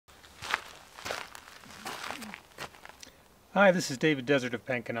Hi, this is David Desert of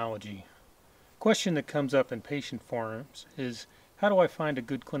Pancanology. Question that comes up in patient forums is, how do I find a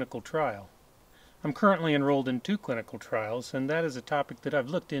good clinical trial? I'm currently enrolled in 2 clinical trials, and that is a topic that I've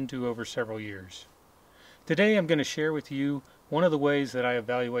looked into over several years. Today I'm going to share with you one of the ways that I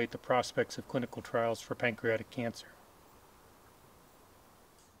evaluate the prospects of clinical trials for pancreatic cancer.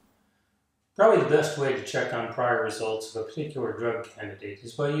 Probably the best way to check on prior results of a particular drug candidate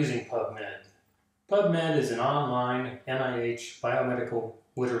is by using PubMed. PubMed is an online NIH biomedical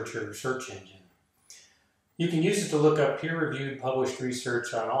literature search engine. You can use it to look up peer-reviewed published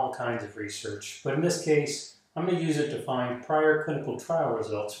research on all kinds of research, but in this case, I'm going to use it to find prior clinical trial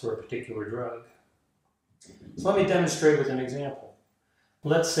results for a particular drug. So let me demonstrate with an example.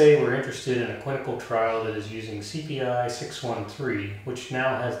 Let's say we're interested in a clinical trial that is using CPI 613, which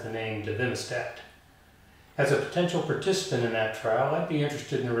now has the name Devimistat. As a potential participant in that trial, I'd be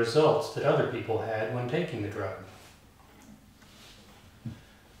interested in the results that other people had when taking the drug.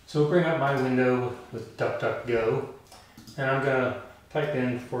 So we'll bring up my window with DuckDuckGo, and I'm going to type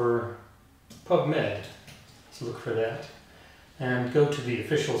in for PubMed. Let's look for that, and go to the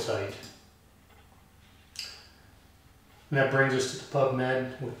official site. And that brings us to the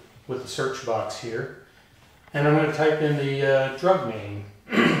PubMed with the search box here. And I'm going to type in the drug name,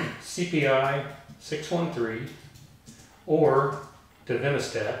 CPI 613, or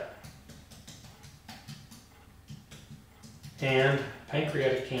Devimistat, and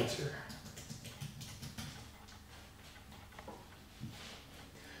pancreatic cancer.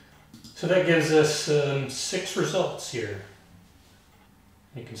 So that gives us 6 results here.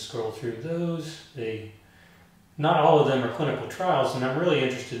 You can scroll through those. Not all of them are clinical trials, and I'm really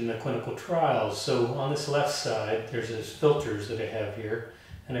interested in the clinical trials. So on this left side, there's these filters that I have here,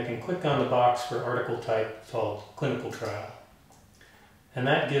 and I can click on the box for article type called clinical trial. And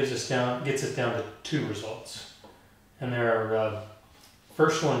that gets us down to 2 results. And there are,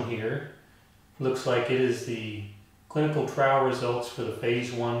 first one here looks like it is the clinical trial results for the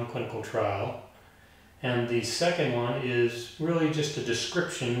phase 1 clinical trial. And the second one is really just a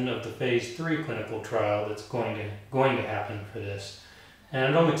description of the phase 3 clinical trial that's going to happen for this. And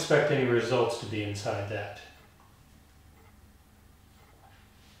I don't expect any results to be inside that.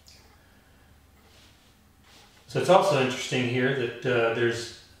 So it's also interesting here that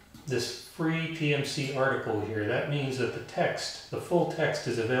there's this free PMC article here. That means that the text, the full text,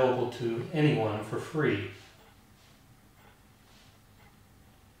 is available to anyone for free.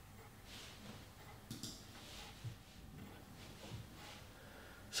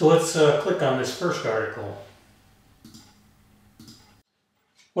 So let's click on this first article.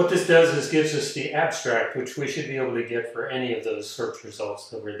 What this does is gives us the abstract, which we should be able to get for any of those search results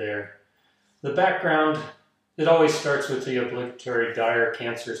that were there. The background, it always starts with the obligatory dire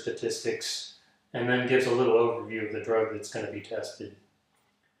cancer statistics and then gives a little overview of the drug that's going to be tested.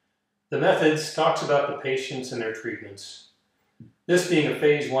 The methods talks about the patients and their treatments. This being a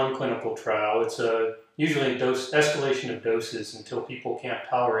phase 1 clinical trial, it's usually a escalation of doses until people can't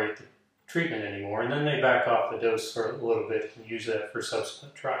tolerate the treatment anymore, and then they back off the dose for a little bit and use that for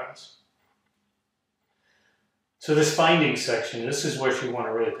subsequent trials. So this findings section, this is what you want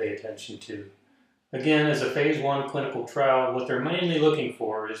to really pay attention to. Again, as a phase 1 clinical trial, what they're mainly looking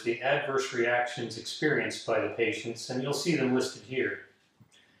for is the adverse reactions experienced by the patients, and you'll see them listed here.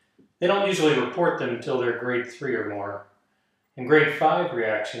 They don't usually report them until they're grade 3 or more. And grade 5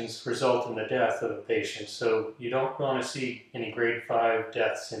 reactions result in the death of a patient, so you don't want to see any grade 5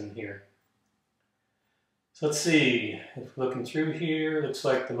 deaths in here. So let's see, if looking through here, looks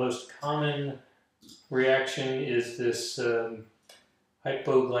like the most common reaction is this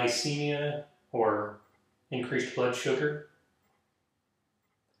hypoglycemia, or increased blood sugar.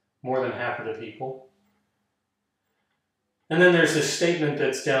 More than half of the people. And then there's this statement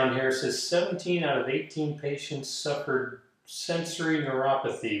that's down here. It says 17 out of 18 patients suffered sensory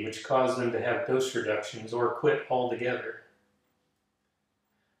neuropathy, which caused them to have dose reductions or quit altogether.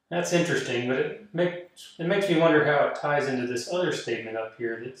 That's interesting, but it makes me wonder how it ties into this other statement up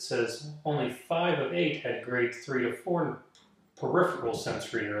here that says only 5 of 8 had grade 3 to 4 peripheral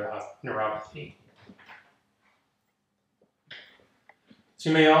sensory neuropathy. So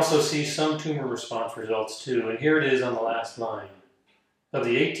you may also see some tumor response results too, and here it is on the last line. Of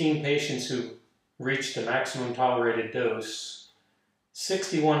the 18 patients who reached the maximum tolerated dose,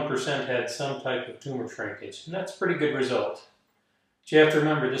 61% had some type of tumor shrinkage, and that's a pretty good result. But you have to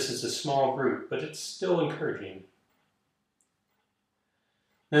remember this is a small group, but it's still encouraging.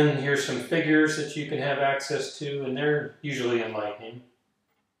 Then here's some figures that you can have access to, and they're usually enlightening.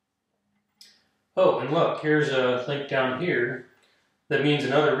 Oh, and look, here's a link down here that means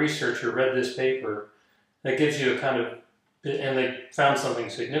another researcher read this paper. That gives you a kind of and they found something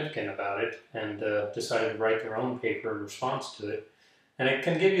significant about it and decided to write their own paper in response to it. And it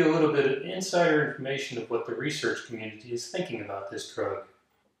can give you a little bit of insider information of what the research community is thinking about this drug.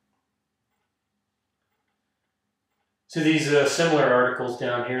 So these similar articles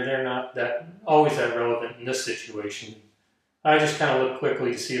down here, they're not always that relevant in this situation. I just kind of look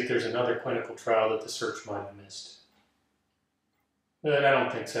quickly to see if there's another clinical trial that the search might have missed. But I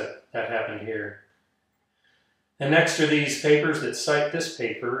don't think that happened here. And next are these papers that cite this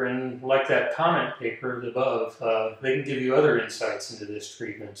paper, and like that comment paper above, they can give you other insights into this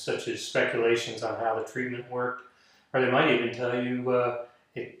treatment, such as speculations on how the treatment worked, or they might even tell you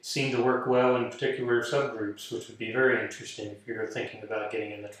it seemed to work well in particular subgroups, which would be very interesting if you're thinking about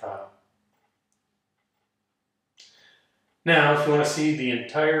getting in the trial. Now, if you want to see the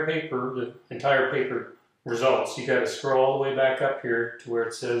entire paper results, you got to scroll all the way back up here to where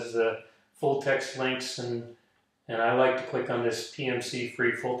it says full text links, and I like to click on this PMC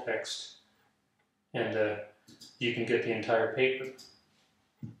free full text, and you can get the entire paper.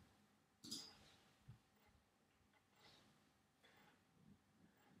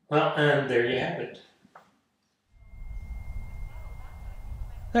 Well, and there you have it.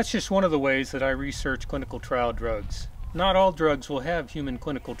 That's just one of the ways that I research clinical trial drugs. Not all drugs will have human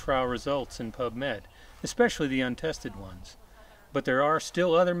clinical trial results in PubMed, especially the untested ones. But there are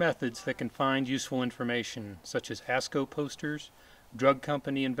still other methods that can find useful information, such as ASCO posters, drug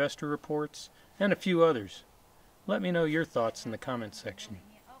company investor reports, and a few others. Let me know your thoughts in the comments section.